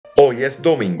Hoy es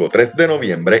domingo 3 de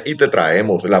noviembre y te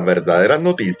traemos las verdaderas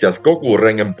noticias que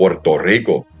ocurren en Puerto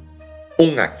Rico.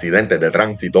 Un accidente de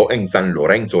tránsito en San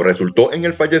Lorenzo resultó en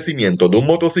el fallecimiento de un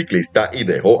motociclista y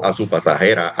dejó a su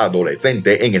pasajera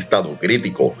adolescente en estado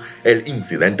crítico. El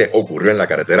incidente ocurrió en la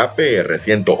carretera PR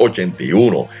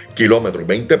 181, kilómetro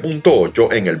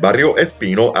 20.8 en el barrio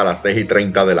Espino a las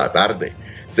 6:30 de la tarde.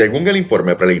 Según el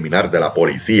informe preliminar de la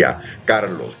policía,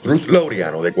 Carlos Cruz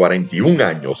Laureano, de 41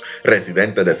 años,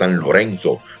 residente de San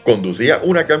Lorenzo, conducía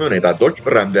una camioneta Dodge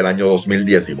Ram del año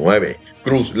 2019.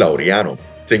 Cruz Laureano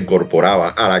se incorporaba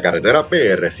a la carretera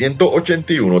PR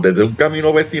 181 desde un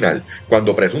camino vecinal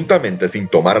cuando presuntamente, sin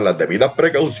tomar las debidas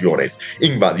precauciones,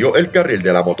 invadió el carril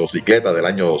de la motocicleta del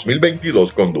año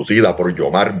 2022 conducida por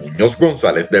Yomar Muñoz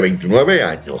González, de 29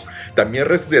 años, también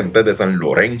residente de San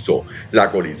Lorenzo.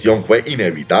 La colisión fue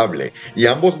inevitable y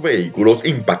ambos vehículos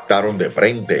impactaron de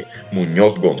frente.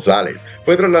 Muñoz González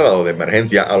fue trasladado de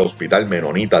emergencia al Hospital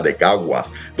Menonita de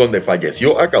Caguas, donde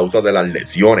falleció a causa de las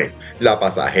lesiones. La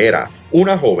pasajera,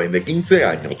 una joven de 15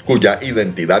 años cuya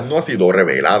identidad no ha sido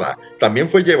revelada, también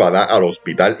fue llevada al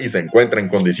hospital y se encuentra en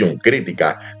condición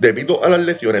crítica debido a las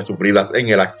lesiones sufridas en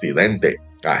el accidente.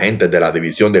 Agentes de la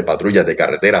División de Patrullas de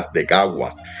Carreteras de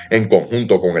Caguas, en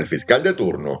conjunto con el fiscal de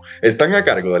turno, están a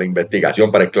cargo de la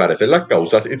investigación para esclarecer las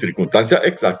causas y circunstancias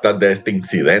exactas de este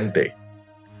incidente.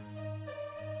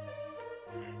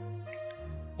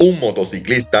 Un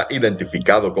motociclista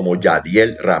identificado como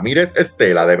Yadiel Ramírez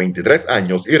Estela, de 23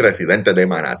 años y residente de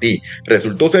Manatí,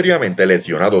 resultó seriamente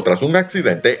lesionado tras un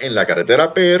accidente en la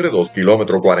carretera PR2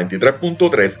 kilómetro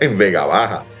 43.3 en Vega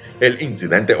Baja. El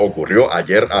incidente ocurrió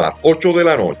ayer a las 8 de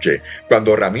la noche,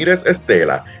 cuando Ramírez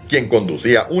Estela, quien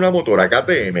conducía una motora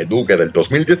KTM Duque del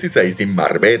 2016 sin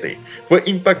marbete, fue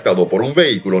impactado por un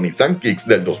vehículo Nissan Kicks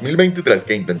del 2023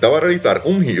 que intentaba realizar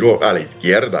un giro a la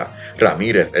izquierda.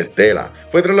 Ramírez Estela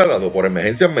fue trasladado por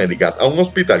emergencias médicas a un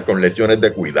hospital con lesiones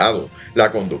de cuidado.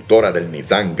 La conductora del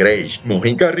Nissan Grace,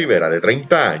 Mujica Rivera, de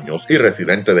 30 años y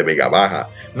residente de Vega Baja,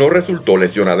 no resultó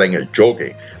lesionada en el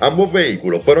choque. Ambos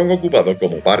vehículos fueron ocupados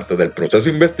como parte del proceso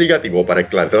investigativo para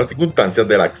esclarecer las circunstancias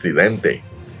del accidente.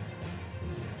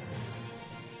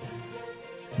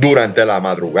 Durante la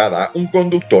madrugada, un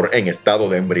conductor en estado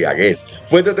de embriaguez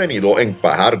fue detenido en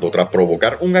Fajardo tras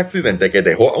provocar un accidente que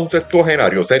dejó a un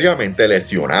septuagenario seriamente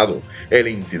lesionado. El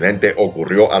incidente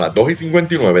ocurrió a las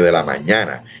 2:59 de la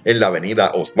mañana en la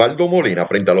avenida Osvaldo Molina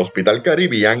frente al Hospital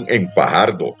Caribbean en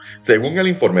Fajardo. Según el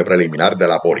informe preliminar de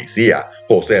la policía,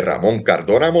 José Ramón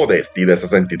Cardona Modesti, de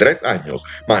 63 años,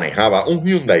 manejaba un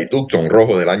Hyundai Tucson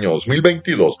rojo del año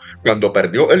 2022 cuando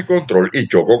perdió el control y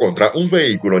chocó contra un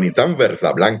vehículo Nissan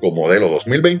Versa blanco modelo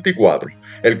 2024,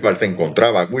 el cual se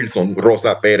encontraba Wilson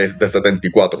Rosa Pérez, de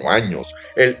 74 años.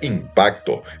 El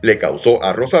impacto le causó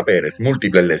a Rosa Pérez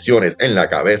múltiples lesiones en la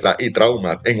cabeza y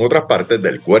traumas en otras partes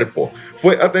del cuerpo.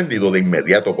 Fue atendido de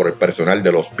inmediato por el personal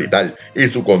del hospital y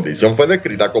su condición fue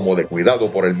descrita como de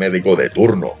cuidado por el médico de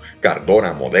turno.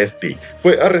 Cardona Modesti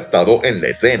fue arrestado en la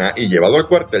escena y llevado al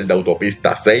cuartel de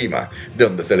autopista Ceiba,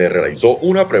 donde se le realizó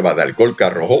una prueba de alcohol que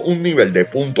arrojó un nivel de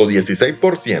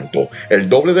 0.16%, el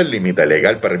doble del límite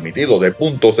legal permitido de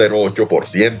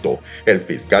 0.08%. El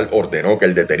fiscal ordenó que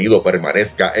el detenido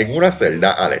permanezca en una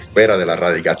celda a la espera de la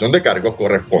radicación de cargos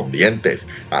correspondientes.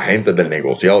 Agentes del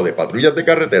negociado de patrullas de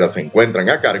carretera se encuentran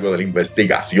a cargo de la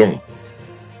investigación.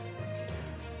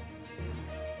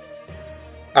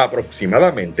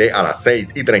 Aproximadamente a las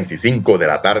 6:35 de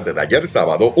la tarde de ayer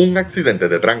sábado, un accidente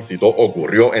de tránsito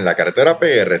ocurrió en la carretera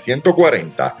PR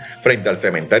 140 frente al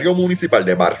cementerio municipal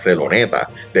de Barceloneta,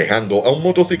 dejando a un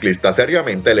motociclista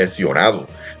seriamente lesionado.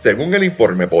 Según el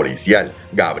informe policial,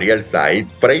 Gabriel Said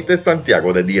Freites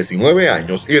Santiago, de 19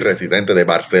 años y residente de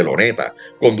Barceloneta,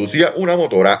 conducía una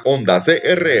motora Honda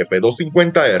CRF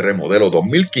 250R modelo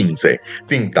 2015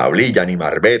 sin tablilla ni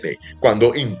marbete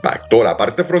cuando impactó la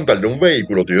parte frontal de un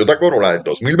vehículo Toyota Corolla del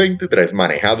 2023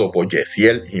 manejado por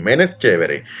Yesiel Jiménez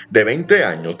Chévere, de 20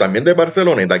 años, también de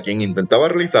Barceloneta, quien intentaba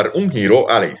realizar un giro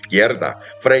a la izquierda.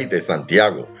 Freites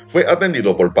Santiago fue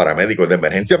atendido por paramédicos de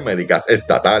emergencias médicas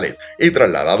estatales y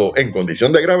trasladado en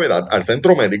condición de gravedad al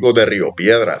Centro Médico de Río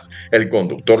Piedras. El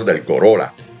conductor del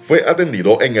Corolla fue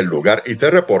atendido en el lugar y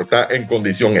se reporta en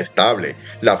condición estable.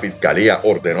 La fiscalía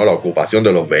ordenó la ocupación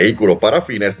de los vehículos para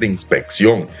fines de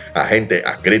inspección. Agentes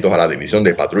adscritos a la División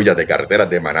de Patrullas de Carreteras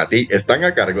de Manatí están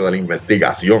a cargo de la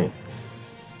investigación.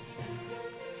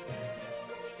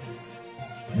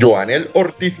 Joanel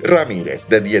Ortiz Ramírez,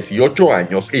 de 18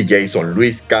 años, y Jason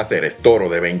Luis Cáceres Toro,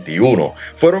 de 21,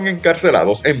 fueron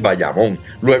encarcelados en Bayamón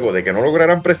luego de que no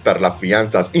lograran prestar las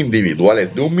fianzas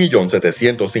individuales de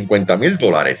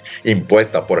 $1.750.000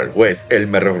 impuestas por el juez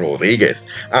Elmer Rodríguez.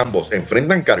 Ambos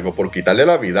enfrentan cargos por quitarle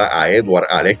la vida a Edward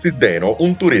Alexis Deno,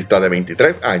 un turista de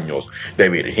 23 años de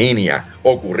Virginia,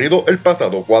 ocurrido el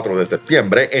pasado 4 de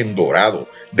septiembre en Dorado.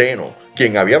 Deno,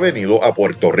 quien había venido a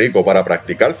Puerto Rico para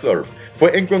practicar surf,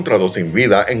 fue encontrado sin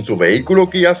vida en su vehículo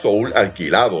Kia Soul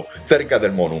alquilado cerca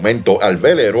del monumento al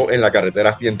velero en la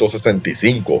carretera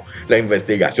 165. La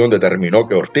investigación determinó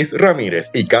que Ortiz Ramírez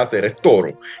y Cáceres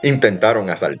Toro intentaron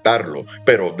asaltarlo,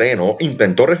 pero Deno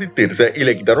intentó resistirse y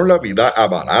le quitaron la vida a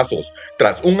balazos.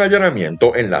 Tras un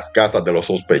allanamiento en las casas de los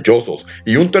sospechosos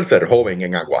y un tercer joven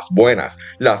en Aguas Buenas,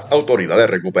 las autoridades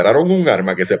recuperaron un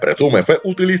arma que se presume fue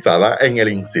utilizada en el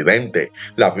incidente.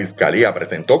 La fiscalía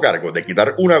presentó cargos de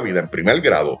quitar una vida en primer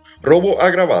grado, robo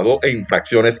agravado e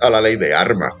infracciones a la Ley de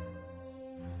Armas.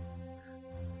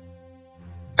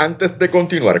 Antes de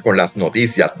continuar con las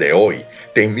noticias de hoy,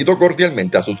 te invito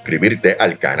cordialmente a suscribirte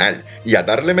al canal y a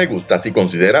darle me gusta si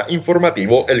considera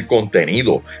informativo el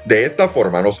contenido. De esta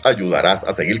forma nos ayudarás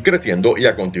a seguir creciendo y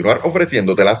a continuar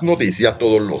ofreciéndote las noticias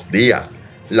todos los días.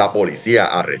 La policía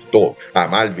arrestó a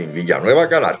Malvin Villanueva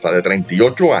Galarza, de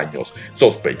 38 años,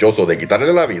 sospechoso de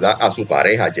quitarle la vida a su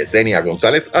pareja Yesenia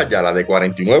González Ayala, de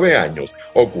 49 años,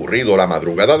 ocurrido la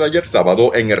madrugada de ayer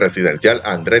sábado en el residencial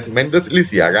Andrés Méndez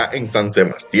Lisiaga en San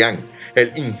Sebastián.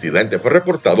 El incidente fue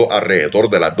reportado alrededor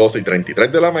de las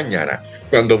 12:33 de la mañana,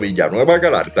 cuando Villanueva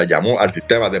Galarza llamó al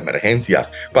sistema de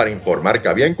emergencias para informar que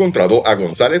había encontrado a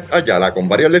González Ayala con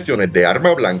varias lesiones de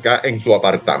arma blanca en su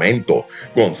apartamento.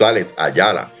 González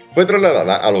Ayala fue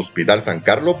trasladada al Hospital San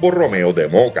Carlos Borromeo de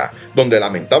Moca, donde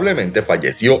lamentablemente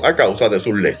falleció a causa de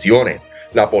sus lesiones.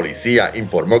 La policía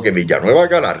informó que Villanueva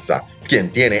Galarza,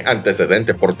 quien tiene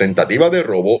antecedentes por tentativa de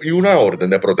robo y una orden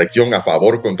de protección a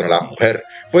favor contra la mujer,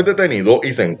 fue detenido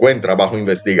y se encuentra bajo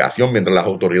investigación mientras las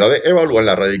autoridades evalúan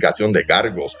la erradicación de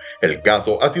cargos. El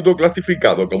caso ha sido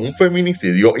clasificado como un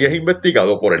feminicidio y es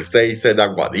investigado por el CIC de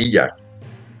Aguadilla.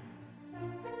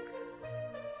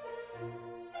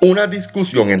 Una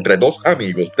discusión entre dos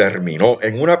amigos terminó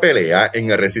en una pelea en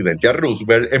el residencial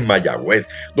Roosevelt en Mayagüez,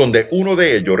 donde uno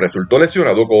de ellos resultó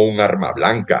lesionado con un arma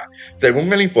blanca.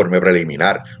 Según el informe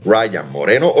preliminar, Ryan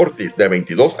Moreno Ortiz, de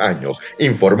 22 años,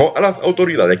 informó a las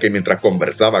autoridades que mientras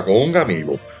conversaba con un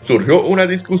amigo, surgió una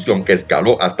discusión que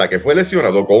escaló hasta que fue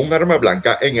lesionado con un arma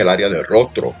blanca en el área del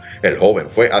rostro. El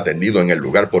joven fue atendido en el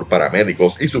lugar por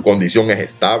paramédicos y su condición es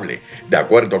estable, de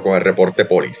acuerdo con el reporte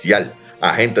policial.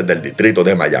 Agentes del distrito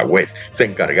de Mayagüez se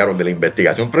encargaron de la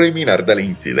investigación preliminar del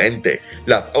incidente.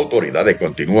 Las autoridades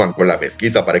continúan con la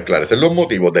pesquisa para esclarecer los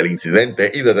motivos del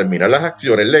incidente y determinar las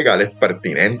acciones legales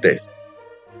pertinentes.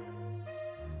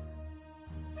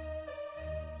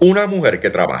 Una mujer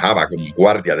que trabajaba como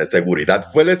guardia de seguridad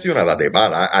fue lesionada de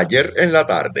bala ayer en la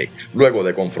tarde, luego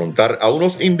de confrontar a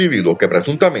unos individuos que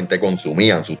presuntamente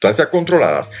consumían sustancias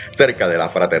controladas cerca de la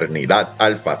fraternidad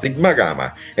Alpha Sigma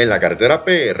Gamma en la carretera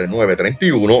PR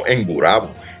 931 en Gurabo.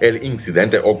 El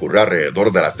incidente ocurrió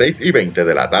alrededor de las 6:20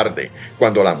 de la tarde,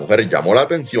 cuando la mujer llamó la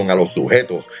atención a los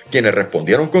sujetos, quienes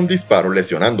respondieron con disparos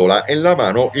lesionándola en la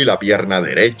mano y la pierna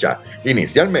derecha.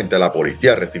 Inicialmente la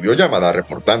policía recibió llamadas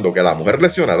reportando que la mujer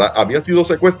lesionada había sido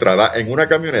secuestrada en una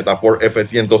camioneta Ford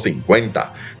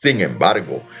F-150. Sin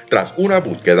embargo, tras una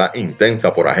búsqueda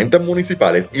intensa por agentes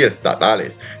municipales y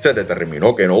estatales, se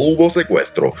determinó que no hubo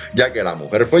secuestro, ya que la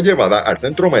mujer fue llevada al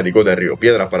centro médico de Río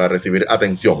Piedras para recibir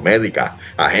atención médica.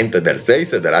 Agentes del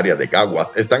CIC del área de Caguas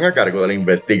están a cargo de la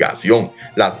investigación.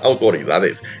 Las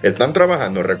autoridades están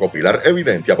trabajando en recopilar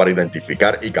evidencia para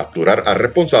identificar y capturar al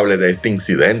responsable de este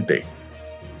incidente.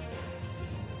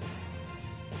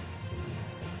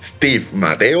 Steve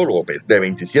Mateo López, de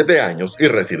 27 años y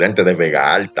residente de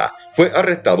Vega Alta, fue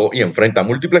arrestado y enfrenta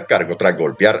múltiples cargos tras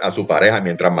golpear a su pareja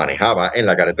mientras manejaba en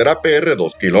la carretera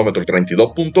PR2 kilómetro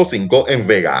 32.5 en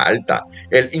Vega Alta.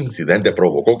 El incidente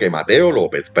provocó que Mateo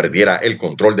López perdiera el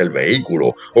control del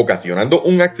vehículo, ocasionando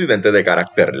un accidente de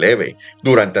carácter leve.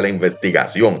 Durante la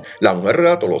investigación, la mujer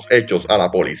relató los hechos a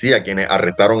la policía, quienes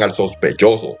arrestaron al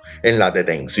sospechoso. En la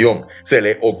detención, se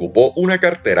le ocupó una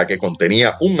cartera que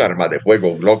contenía un arma de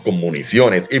fuego Glock con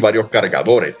municiones y varios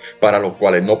cargadores, para los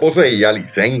cuales no poseía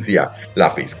licencia. La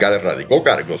fiscal radicó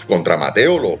cargos contra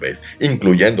Mateo López,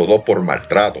 incluyendo 2 por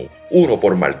maltrato. 1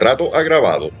 por maltrato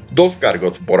agravado, 2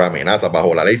 cargos por amenaza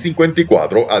bajo la Ley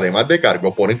 54, además de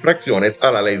cargos por infracciones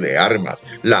a la Ley de Armas.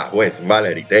 La juez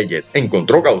Valerie Telles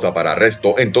encontró causa para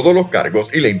arresto en todos los cargos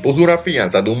y le impuso una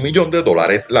fianza de $1 millón,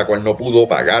 la cual no pudo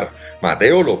pagar.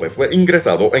 Mateo López fue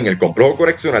ingresado en el complejo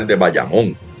correccional de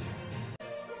Bayamón.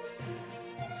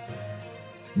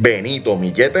 Benito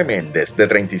Millete Méndez, de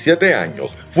 37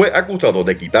 años, fue acusado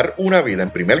de quitar una vida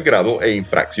en primer grado e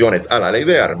infracciones a la Ley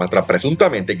de Armas tras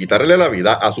presuntamente quitarle la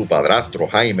vida a su padrastro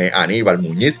Jaime Aníbal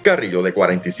Muñiz Carrillo, de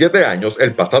 47 años,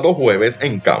 el pasado jueves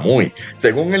en Camuy.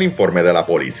 Según el informe de la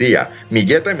policía,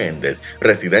 Millete Méndez,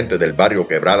 residente del barrio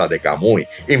Quebrada de Camuy,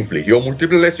 infligió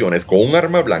múltiples lesiones con un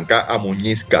arma blanca a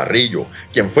Muñiz Carrillo,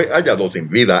 quien fue hallado sin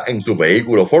vida en su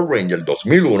vehículo Ford Ranger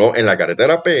 2001 en la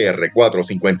carretera PR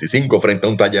 455 frente a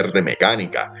un taller de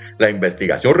mecánica. La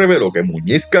investigación reveló que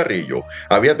Muñiz Carrillo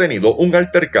había tenido un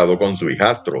altercado con su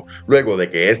hijastro, luego de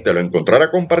que éste lo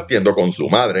encontrara compartiendo con su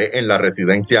madre en la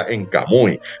residencia en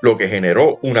Camuy, lo que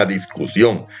generó una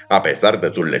discusión. A pesar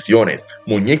de sus lesiones,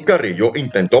 Muñiz Carrillo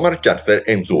intentó marcharse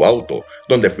en su auto,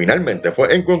 donde finalmente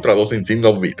fue encontrado sin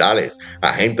signos vitales.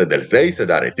 Agentes del 6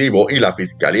 de Arecibo y la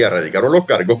Fiscalía radicaron los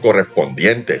cargos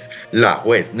correspondientes. La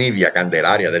juez Nidia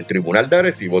Candelaria del Tribunal de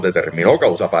Arecibo determinó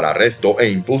causa para arresto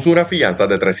e impuso una fianza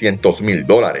de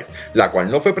 $300,000, la cual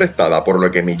no fue prestada, por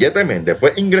lo que Millete Méndez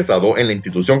fue ingresado en la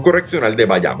institución correccional de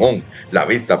Bayamón. La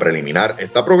vista preliminar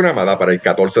está programada para el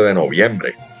 14 de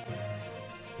noviembre.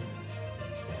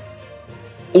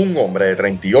 Un hombre de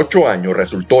 38 años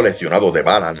resultó lesionado de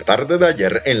bala la tarde de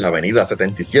ayer en la avenida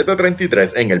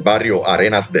 7733 en el barrio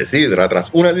Arenas de Cidra tras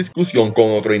una discusión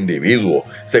con otro individuo.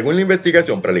 Según la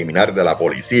investigación preliminar de la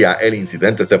policía, el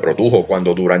incidente se produjo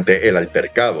cuando durante el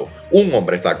altercado, un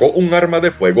hombre sacó un arma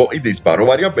de fuego y disparó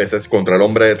varias veces contra el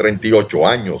hombre de 38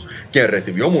 años, quien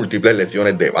recibió múltiples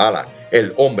lesiones de bala.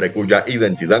 El hombre, cuya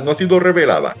identidad no ha sido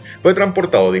revelada, fue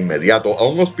transportado de inmediato a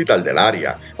un hospital del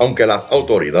área, aunque las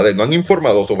autoridades no han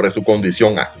informado sobre su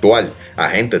condición actual.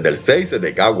 Agentes del 6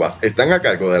 de Caguas están a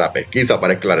cargo de la pesquisa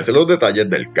para esclarecer los detalles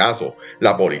del caso.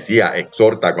 La policía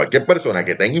exhorta a cualquier persona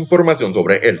que tenga información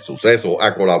sobre el suceso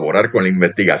a colaborar con la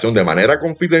investigación de manera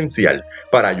confidencial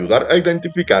para ayudar a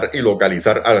identificar y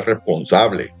localizar al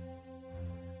responsable.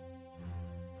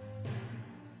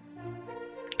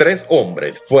 3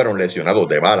 hombres fueron lesionados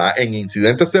de bala en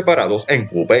incidentes separados en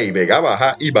Cupey, Vega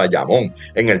Baja y Bayamón.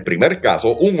 En el primer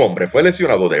caso, un hombre fue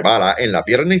lesionado de bala en la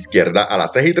pierna izquierda a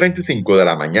las 6:35 de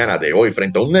la mañana de hoy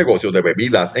frente a un negocio de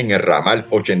bebidas en el ramal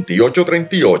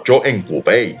 8838 en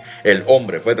Cupey. El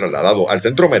hombre fue trasladado al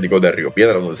centro médico de Río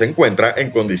Piedra, donde se encuentra en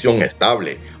condición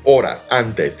estable. Horas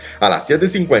antes, a las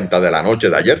 7:50 de la noche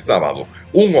de ayer sábado,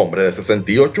 un hombre de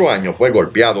 68 años fue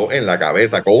golpeado en la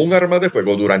cabeza con un arma de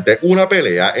fuego durante una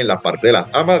pelea en las parcelas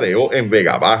Amadeo en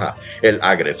Vega Baja. El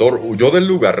agresor huyó del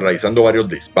lugar realizando varios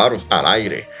disparos al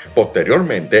aire.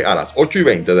 Posteriormente, a las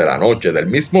 8:20 de la noche del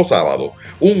mismo sábado,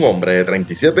 un hombre de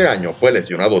 37 años fue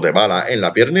lesionado de bala en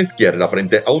la pierna izquierda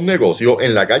frente a un negocio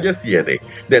en la calle 7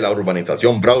 de la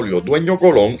urbanización Braulio Dueño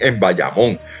Colón en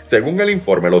Bayamón. Según el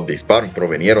informe, los disparos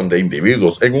provenieron de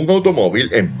individuos en un automóvil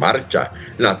en marcha.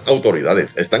 Las autoridades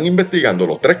están investigando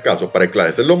los 3 casos para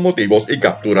esclarecer los motivos y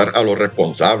capturar a los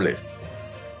responsables.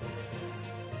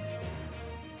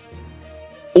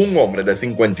 Un hombre de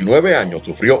 59 años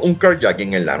sufrió un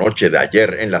carjacking en la noche de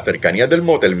ayer en las cercanías del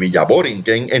motel Villa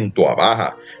Borinquen en Toa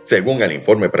Baja. Según el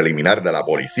informe preliminar de la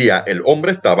policía, el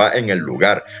hombre estaba en el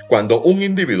lugar cuando un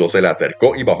individuo se le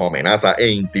acercó y bajo amenaza e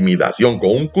intimidación con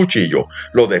un cuchillo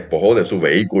lo despojó de su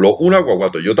vehículo, una guagua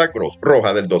Toyota Cross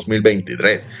roja del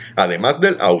 2023. Además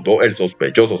del auto, el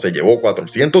sospechoso se llevó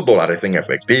 $400 en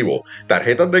efectivo,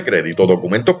 tarjetas de crédito,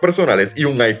 documentos personales y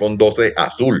un iPhone 12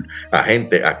 azul.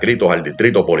 Agentes adscritos al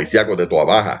distrito policíacos de Toa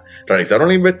Baja realizaron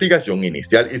la investigación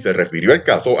inicial y se refirió el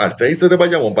caso al 6 de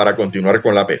Bayamón para continuar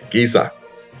con la pesquisa.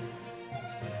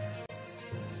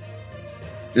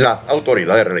 Las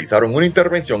autoridades realizaron una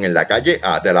intervención en la calle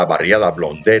A de la Barriada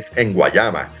Blondet en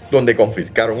Guayama, donde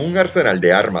confiscaron un arsenal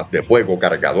de armas de fuego,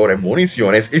 cargadores,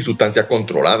 municiones y sustancias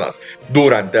controladas.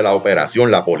 Durante la operación,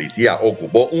 la policía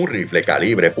ocupó un rifle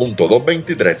calibre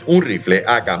 .223, un rifle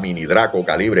AK Mini Draco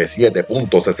calibre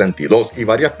 7.62 y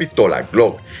varias pistolas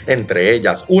Glock, entre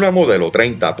ellas una modelo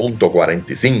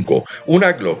 30.45,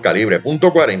 una Glock calibre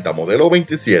 .40 modelo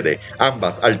 27,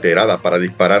 ambas alteradas para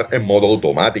disparar en modo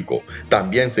automático.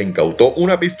 También se incautó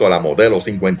una pistola modelo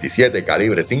 57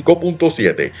 calibre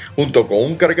 5.7 junto con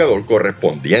un cargador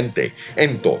correspondiente.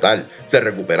 En total, se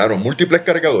recuperaron múltiples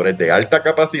cargadores de alta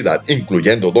capacidad,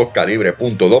 incluyendo 2 calibre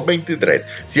 .223,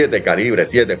 7 calibre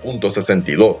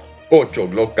 7.62, 8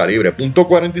 Glock calibre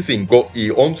 .45 y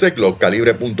 11 Glock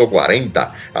calibre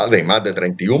 .40, además de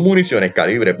 31 municiones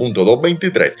calibre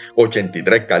 .223,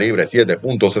 83 calibre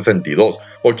 7.62,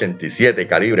 87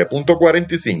 calibre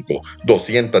 .45,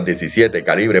 217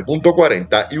 calibre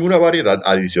 .40 y una variedad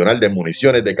adicional de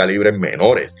municiones de calibres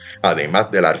menores. Además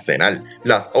del arsenal,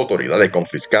 las autoridades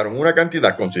confiscaron una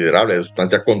cantidad considerable de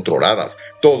sustancias controladas.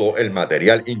 Todo el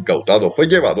material incautado fue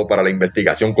llevado para la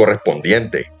investigación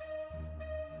correspondiente.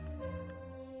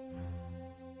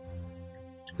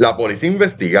 La policía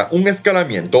investiga un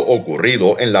escalamiento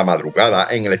ocurrido en la madrugada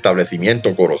en el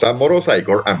establecimiento Corozal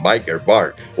Motorcycle and Biker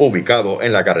Bar, ubicado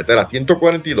en la carretera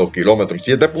 142 km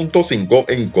 7.5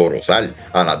 en Corozal.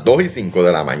 A las 2:05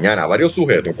 de la mañana, varios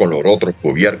sujetos con los rostros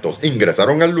cubiertos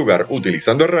ingresaron al lugar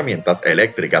utilizando herramientas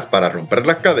eléctricas para romper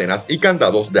las cadenas y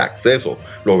candados de acceso,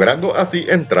 logrando así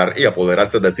entrar y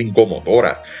apoderarse de 5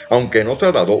 motoras. Aunque no se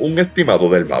ha dado un estimado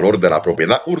del valor de la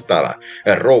propiedad hurtada,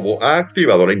 el robo ha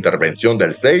activado la intervención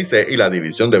del CIC y la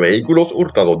División de Vehículos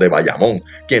Hurtados de Bayamón,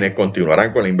 quienes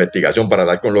continuarán con la investigación para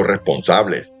dar con los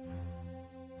responsables.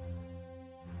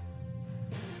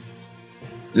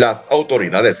 Las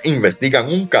autoridades investigan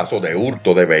un caso de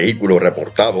hurto de vehículos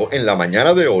reportado en la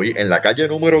mañana de hoy en la calle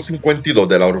número 52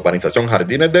 de la urbanización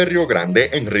Jardines de Río Grande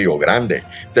en Río Grande.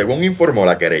 Según informó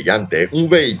la querellante, un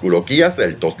vehículo Kia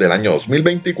Seltos del año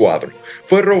 2024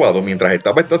 fue robado mientras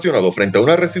estaba estacionado frente a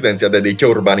una residencia de dicha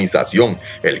urbanización.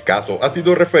 El caso ha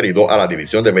sido referido a la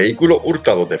División de Vehículos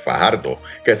Hurtados de Fajardo,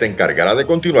 que se encargará de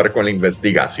continuar con la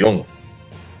investigación.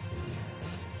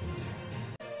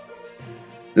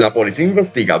 La policía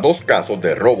investiga 2 casos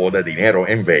de robo de dinero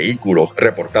en vehículos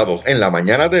reportados en la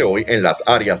mañana de hoy en las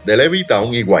áreas de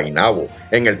Levittown y Guaynabo.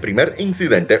 En el primer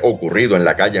incidente ocurrido en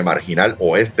la calle Marginal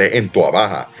Oeste en Toa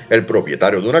Baja, el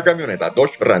propietario de una camioneta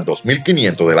Dodge Ram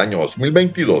 2500 del año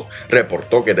 2022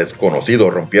 reportó que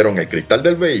desconocidos rompieron el cristal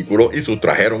del vehículo y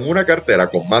sustrajeron una cartera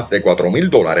con más de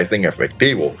 $4,000 en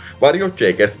efectivo, varios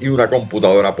cheques y una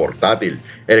computadora portátil.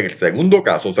 El segundo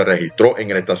caso se registró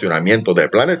en el estacionamiento de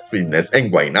Planet Fitness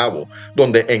en Guaynabo,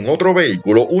 donde en otro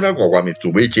vehículo, una guagua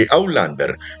Mitsubishi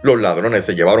Outlander, los ladrones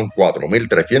se llevaron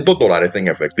 $4,300 en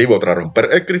efectivo tras romper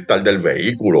el cristal del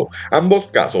vehículo. Ambos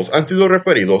casos han sido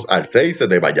referidos al CIC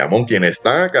de Bayamón, quienes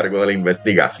están a cargo de la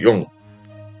investigación.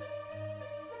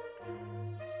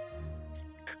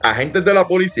 Agentes de la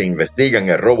policía investigan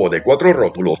el robo de 4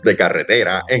 rótulos de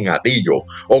carretera en Hatillo,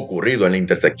 ocurrido en la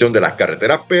intersección de las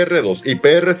carreteras PR2 y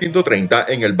PR130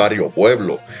 en el barrio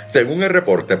Pueblo. Según el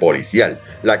reporte policial,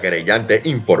 la querellante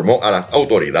informó a las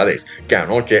autoridades que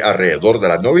anoche alrededor de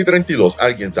las 9:32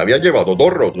 alguien se había llevado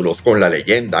 2 rótulos con la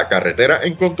leyenda "carretera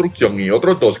en construcción" y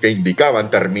otros 2 que indicaban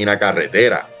 "termina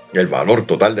carretera". El valor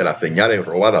total de las señales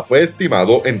robadas fue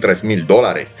estimado en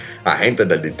 $3,000. Agentes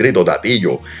del distrito de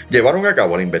Hatillo llevaron a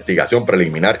cabo la investigación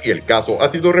preliminar y el caso ha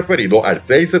sido referido al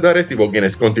CIC de Arecibo,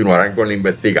 quienes continuarán con la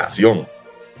investigación.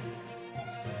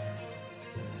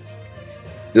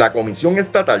 La Comisión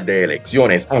Estatal de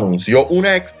Elecciones anunció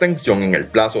una extensión en el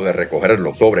plazo de recoger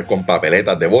los sobres con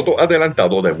papeletas de voto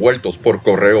adelantado devueltos por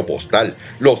correo postal.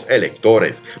 Los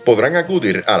electores podrán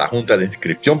acudir a la Junta de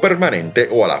Inscripción Permanente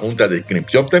o a la Junta de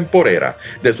Inscripción Temporera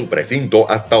de su precinto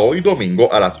hasta hoy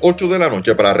domingo a las 8 de la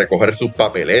noche para recoger sus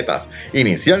papeletas.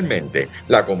 Inicialmente,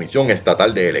 la Comisión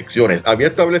Estatal de Elecciones había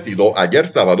establecido ayer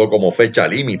sábado como fecha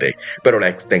límite, pero la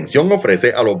extensión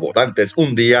ofrece a los votantes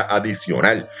un día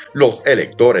adicional. Los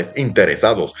electores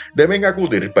interesados deben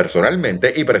acudir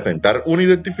personalmente y presentar una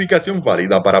identificación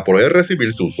válida para poder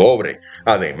recibir su sobre.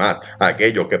 Además,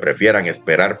 aquellos que prefieran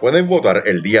esperar pueden votar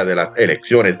el día de las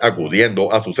elecciones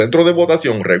acudiendo a su centro de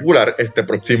votación regular este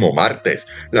próximo martes.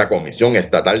 La Comisión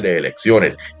Estatal de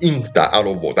Elecciones insta a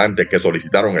los votantes que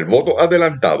solicitaron el voto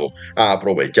adelantado a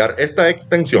aprovechar esta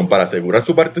extensión para asegurar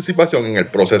su participación en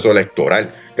el proceso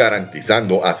electoral,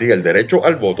 garantizando así el derecho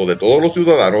al voto de todos los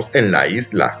ciudadanos en la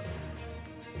isla.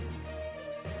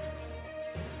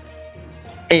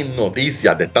 En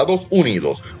noticias de Estados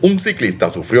Unidos, un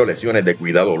ciclista sufrió lesiones de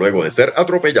cuidado luego de ser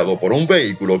atropellado por un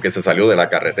vehículo que se salió de la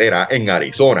carretera en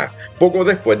Arizona, poco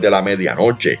después de la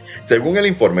medianoche. Según el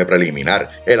informe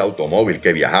preliminar, el automóvil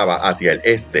que viajaba hacia el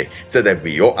este se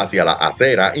desvió hacia la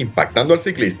acera, impactando al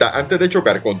ciclista antes de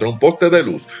chocar contra un poste de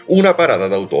luz, una parada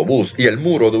de autobús y el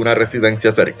muro de una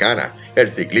residencia cercana. El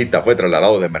ciclista fue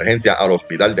trasladado de emergencia al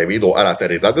hospital debido a la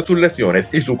seriedad de sus lesiones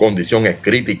y su condición es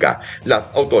crítica.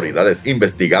 Las autoridades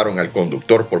investigaron al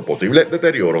conductor por posibles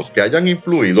deterioros que hayan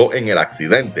influido en el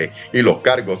accidente y los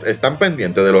cargos están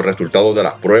pendientes de los resultados de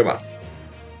las pruebas.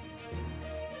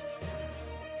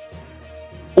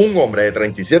 Un hombre de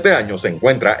 37 años se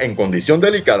encuentra en condición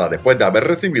delicada después de haber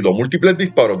recibido múltiples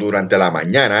disparos durante la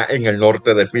mañana en el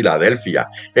norte de Filadelfia.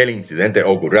 El incidente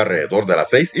ocurrió alrededor de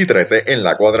las 6:13 en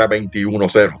la cuadra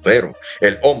 2100.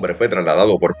 El hombre fue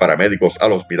trasladado por paramédicos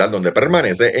al hospital donde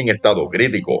permanece en estado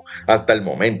crítico. Hasta el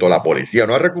momento la policía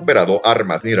no ha recuperado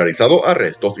armas ni realizado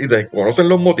arrestos y desconocen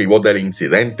los motivos del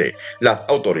incidente. Las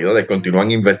autoridades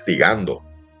continúan investigando.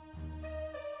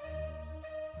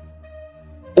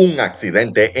 Un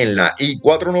accidente en la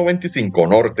I-495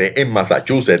 Norte en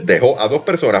Massachusetts dejó a 2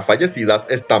 personas fallecidas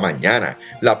esta mañana.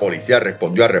 La policía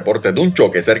respondió a reportes de un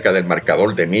choque cerca del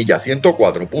marcador de milla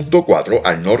 104.4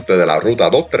 al norte de la ruta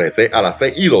 213 a las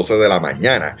 6:12 de la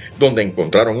mañana, donde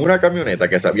encontraron una camioneta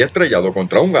que se había estrellado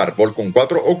contra un árbol con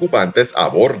 4 ocupantes a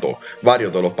bordo.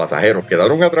 Varios de los pasajeros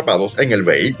quedaron atrapados en el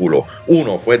vehículo.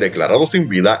 Uno fue declarado sin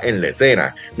vida en la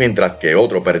escena, mientras que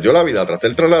otro perdió la vida tras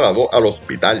ser trasladado al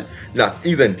hospital. Las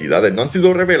identidades no han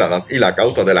sido reveladas y la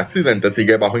causa del accidente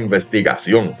sigue bajo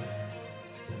investigación.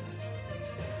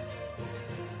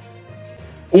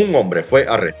 Un hombre fue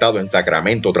arrestado en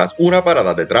Sacramento tras una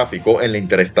parada de tráfico en la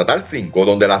Interestatal 5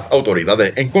 donde las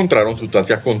autoridades encontraron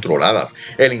sustancias controladas.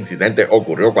 El incidente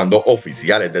ocurrió cuando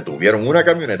oficiales detuvieron una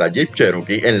camioneta Jeep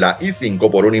Cherokee en la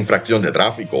I-5 por una infracción de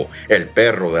tráfico. El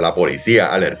perro de la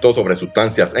policía alertó sobre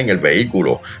sustancias en el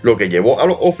vehículo, lo que llevó a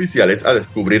los oficiales a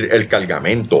descubrir el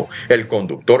cargamento. El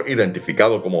conductor,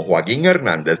 identificado como Joaquín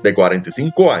Hernández, de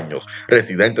 45 años,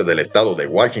 residente del estado de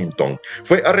Washington,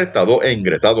 fue arrestado e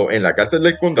ingresado en la cárcel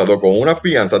del condado con una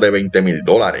fianza de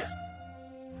 $20,000.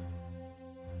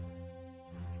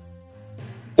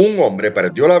 Un hombre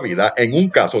perdió la vida en un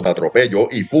caso de atropello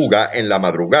y fuga en la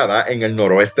madrugada en el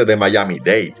noroeste de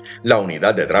Miami-Dade. La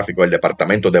unidad de tráfico del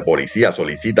Departamento de Policía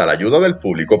solicita la ayuda del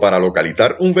público para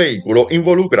localizar un vehículo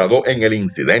involucrado en el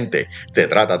incidente. Se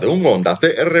trata de un Honda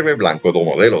CR-V blanco de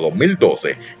modelo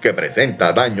 2012 que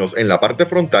presenta daños en la parte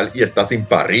frontal y está sin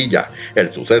parrilla.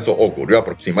 El suceso ocurrió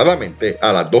aproximadamente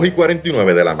a las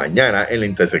 2:49 de la mañana en la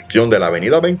intersección de la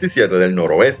avenida 27 del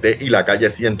noroeste y la calle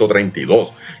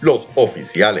 132. Los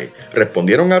oficiales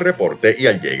respondieron al reporte y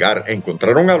al llegar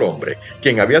encontraron al hombre,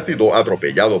 quien había sido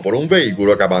atropellado por un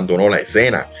vehículo que abandonó la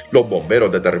escena. Los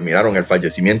bomberos determinaron el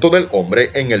fallecimiento del hombre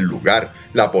en el lugar.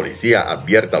 La policía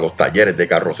advierte a los talleres de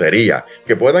carrocería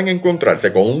que puedan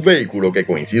encontrarse con un vehículo que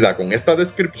coincida con esta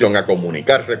descripción a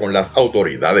comunicarse con las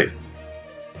autoridades.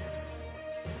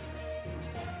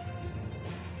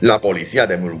 La policía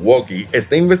de Milwaukee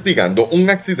está investigando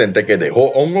un accidente que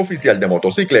dejó a un oficial de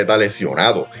motocicleta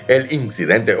lesionado. El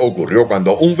incidente ocurrió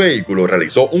cuando un vehículo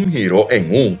realizó un giro en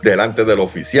U delante del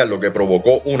oficial, lo que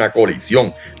provocó una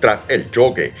colisión. Tras el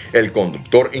choque, el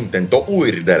conductor intentó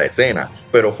huir de la escena,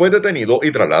 pero fue detenido y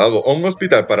trasladado a un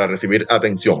hospital para recibir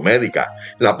atención médica.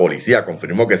 La policía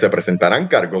confirmó que se presentarán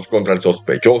cargos contra el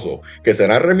sospechoso, que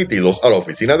serán remitidos a la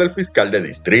oficina del fiscal de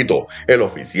distrito. El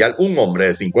oficial, un hombre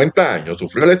de 50 años,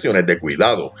 sufrió lesiones de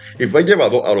cuidado y fue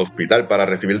llevado al hospital para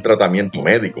recibir tratamiento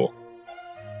médico.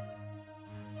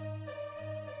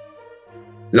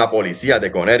 La policía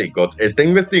de Connecticut está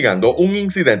investigando un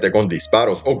incidente con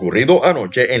disparos ocurrido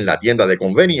anoche en la tienda de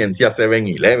conveniencia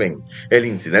 7-Eleven. El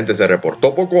incidente se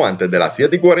reportó poco antes de las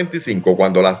 7:45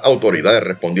 cuando las autoridades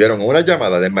respondieron a una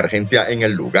llamada de emergencia en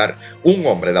el lugar. Un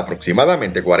hombre de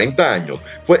aproximadamente 40 años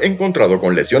fue encontrado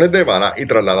con lesiones de bala y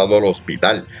trasladado al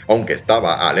hospital, aunque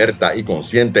estaba alerta y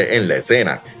consciente en la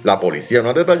escena. La policía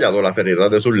no ha detallado la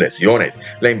seriedad de sus lesiones.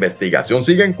 La investigación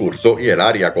sigue en curso y el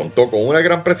área contó con una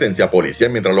gran presencia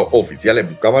policial mientras los oficiales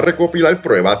buscaban recopilar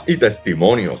pruebas y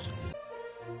testimonios.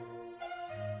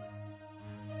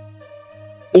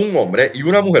 Un hombre y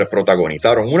una mujer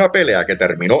protagonizaron una pelea que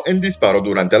terminó en disparos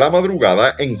durante la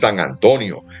madrugada en San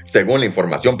Antonio. Según la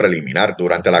información preliminar,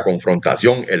 durante la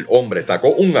confrontación, el hombre sacó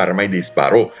un arma y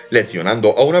disparó,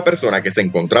 lesionando a una persona que se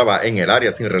encontraba en el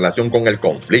área sin relación con el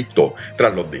conflicto.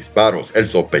 Tras los disparos, el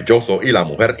sospechoso y la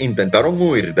mujer intentaron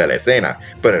huir de la escena,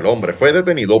 pero el hombre fue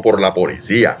detenido por la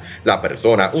policía. La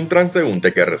persona, un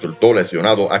transeúnte que resultó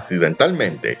lesionado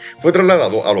accidentalmente, fue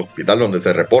trasladado al hospital donde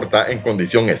se reporta en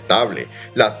condición estable.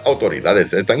 Las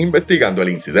autoridades están investigando el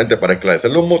incidente para esclarecer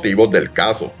los motivos del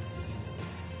caso.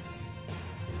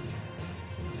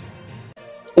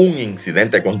 Un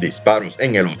incidente con disparos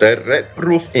en el hotel Red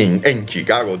Roof Inn en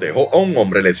Chicago dejó a un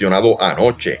hombre lesionado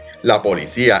anoche. La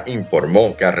policía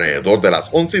informó que alrededor de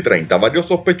las 11:30 varios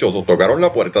sospechosos tocaron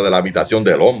la puerta de la habitación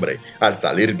del hombre. Al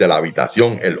salir de la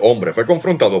habitación, el hombre fue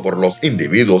confrontado por los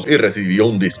individuos y recibió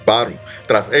un disparo.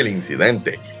 Tras el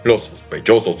incidente, los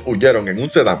sospechosos huyeron en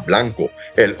un sedán blanco.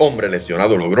 El hombre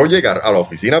lesionado logró llegar a la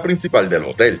oficina principal del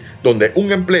hotel, donde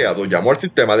un empleado llamó al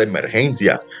sistema de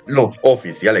emergencias. Los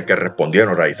oficiales que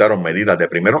respondieron realizaron medidas de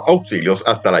primeros auxilios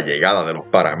hasta la llegada de los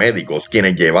paramédicos,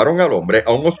 quienes llevaron al hombre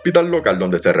a un hospital local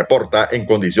donde se reporta en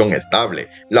condición estable.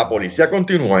 La policía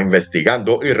continúa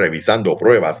investigando y revisando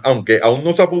pruebas, aunque aún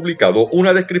no se ha publicado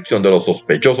una descripción de los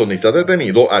sospechosos ni se ha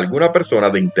detenido a alguna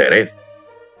persona de interés.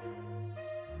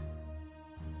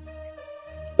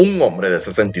 Un hombre de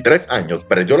 63 años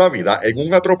perdió la vida en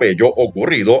un atropello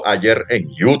ocurrido ayer en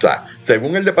Utah.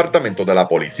 Según el departamento de la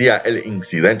policía, el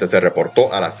incidente se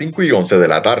reportó a las 5:11 de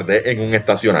la tarde en un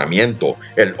estacionamiento.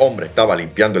 El hombre estaba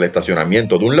limpiando el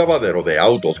estacionamiento de un lavadero de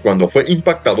autos cuando fue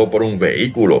impactado por un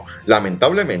vehículo.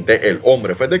 Lamentablemente, el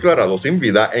hombre fue declarado sin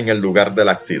vida en el lugar del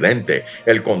accidente.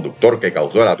 El conductor que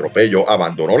causó el atropello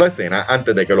abandonó la escena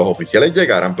antes de que los oficiales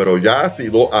llegaran, pero ya ha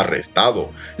sido arrestado.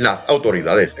 Las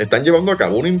autoridades están llevando a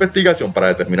cabo una investigación para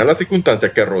determinar las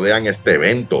circunstancias que rodean este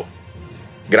evento.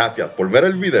 Gracias por ver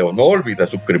el video. No olvides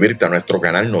suscribirte a nuestro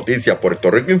canal Noticias Puerto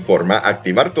Rico Informa,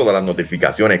 activar todas las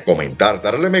notificaciones, comentar,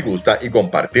 darle me gusta y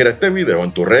compartir este video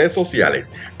en tus redes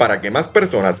sociales para que más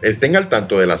personas estén al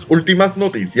tanto de las últimas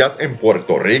noticias en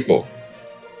Puerto Rico.